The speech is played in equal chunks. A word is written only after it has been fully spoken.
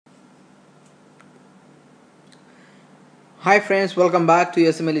Hi friends, welcome back to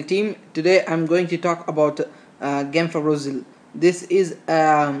UsmleTeam. Today I'm going to talk about Gemfibrozil. This is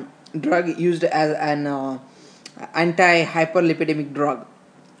a drug used as an anti-hyperlipidemic drug.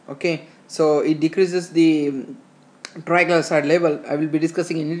 Okay, so it decreases the triglyceride level. I will be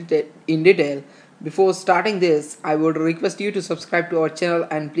discussing in detail. Before starting this, I would request you to subscribe to our channel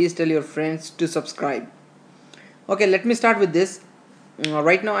and please tell your friends to subscribe. Okay, let me start with this.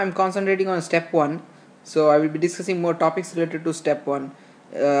 Right now I'm concentrating on step 1, so I will be discussing more topics related to step 1.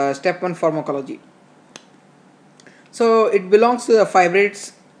 Step 1, pharmacology. So it belongs to the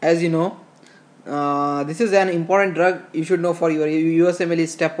fibrates, as you know. This is an important drug you should know for your USMLE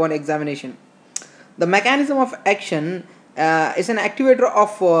step 1 examination. The mechanism of action is an activator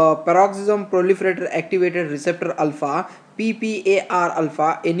of peroxisome proliferator activated receptor alpha, PPAR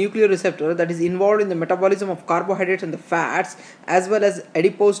alpha, a nuclear receptor that is involved in the metabolism of carbohydrates and the fats as well as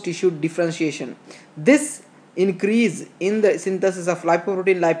adipose tissue differentiation. This increase in the synthesis of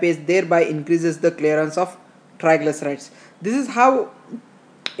lipoprotein lipase thereby increases the clearance of triglycerides. This is how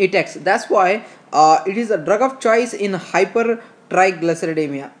it acts. That's why it is a drug of choice in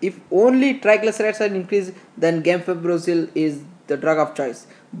hypertriglyceridemia. If only triglycerides are increased, then Gemfibrozil is the drug of choice.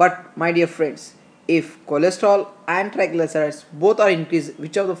 But my dear friends, if cholesterol and triglycerides both are increased,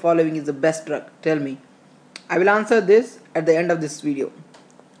 which of the following is the best drug? Tell me. I will answer this at the end of this video.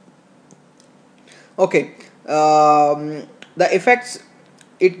 Okay, the effects: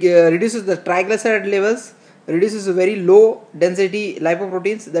 it reduces the triglyceride levels, reduces very low density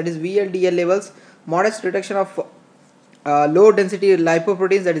lipoproteins, that is VLDL levels, modest reduction of low density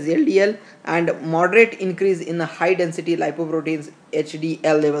lipoproteins, that is LDL, and moderate increase in the high density lipoproteins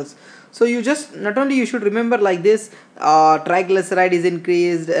HDL levels. So you just not only you should remember like this, triglyceride is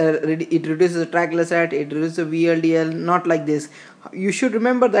increased, it reduces triglyceride, it reduces VLDL, not like this. You should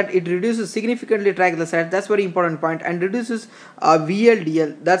remember that it reduces significantly triglyceride, that's very important point, and reduces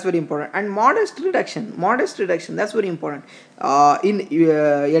VLDL, that's very important, and modest reduction, that's very important in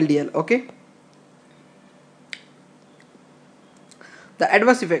LDL. Okay. The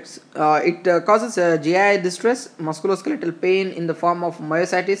adverse effects: it causes GI distress, musculoskeletal pain in the form of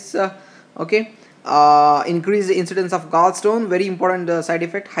myositis, okay, increased incidence of gallstone, very important side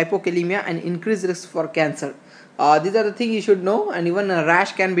effect, hypokalemia, and increased risk for cancer. These are the things you should know, and even a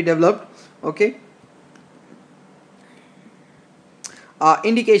rash can be developed. Okay.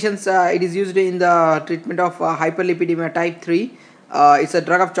 Indications: it is used in the treatment of hyperlipidemia type 3. It's a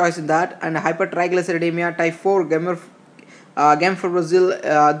drug of choice in that, and hypertriglyceridemia type 4. Gemfibrozil,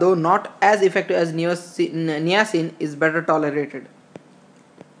 though not as effective as niacin, is better tolerated.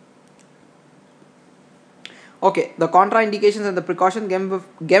 Okay, the contraindications and the precaution: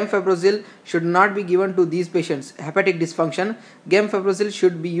 Gemfibrozil should not be given to these patients. Hepatic dysfunction: Gemfibrozil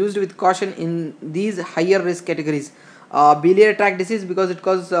should be used with caution in these higher risk categories. Biliary tract disease because it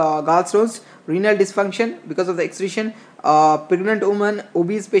causes gallstones, renal dysfunction because of the excretion, pregnant woman,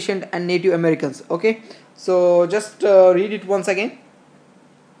 obese patient, and Native Americans. Okay, so just read it once again.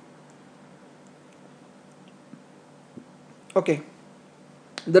 Okay.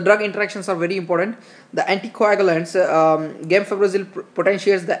 The drug interactions are very important. The anticoagulants: Gemfibrozil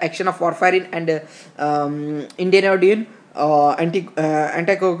potentiates the action of warfarin and indinodine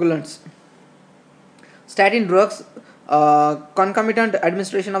anticoagulants. Statin drugs: concomitant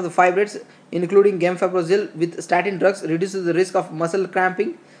administration of the fibrates, including Gemfibrozil with statin drugs, reduces the risk of muscle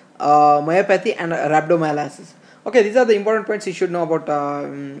cramping, myopathy, and rhabdomyolysis. Okay, these are the important points you should know about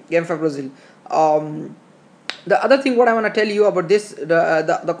Gemfibrozil. The other thing what I want to tell you about this,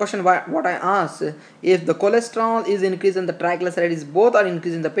 the question what I asked, if the cholesterol is increased and the triglycerides both are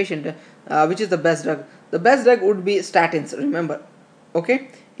increased in the patient, which is the best drug? The best drug would be statins, remember. Okay,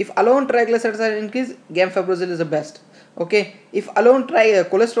 if alone triglycerides are increased, Gemfibrozil is the best. Okay, if alone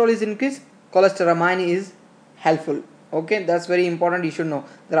cholesterol is increased, cholestyramine is helpful. Okay, that's very important, you should know.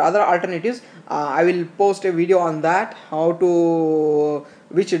 There are other alternatives. I will post a video on that, how to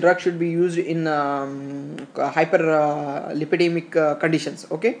which drug should be used in hyperlipidemic conditions.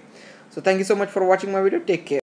 Okay, so thank you so much for watching my video. Take care.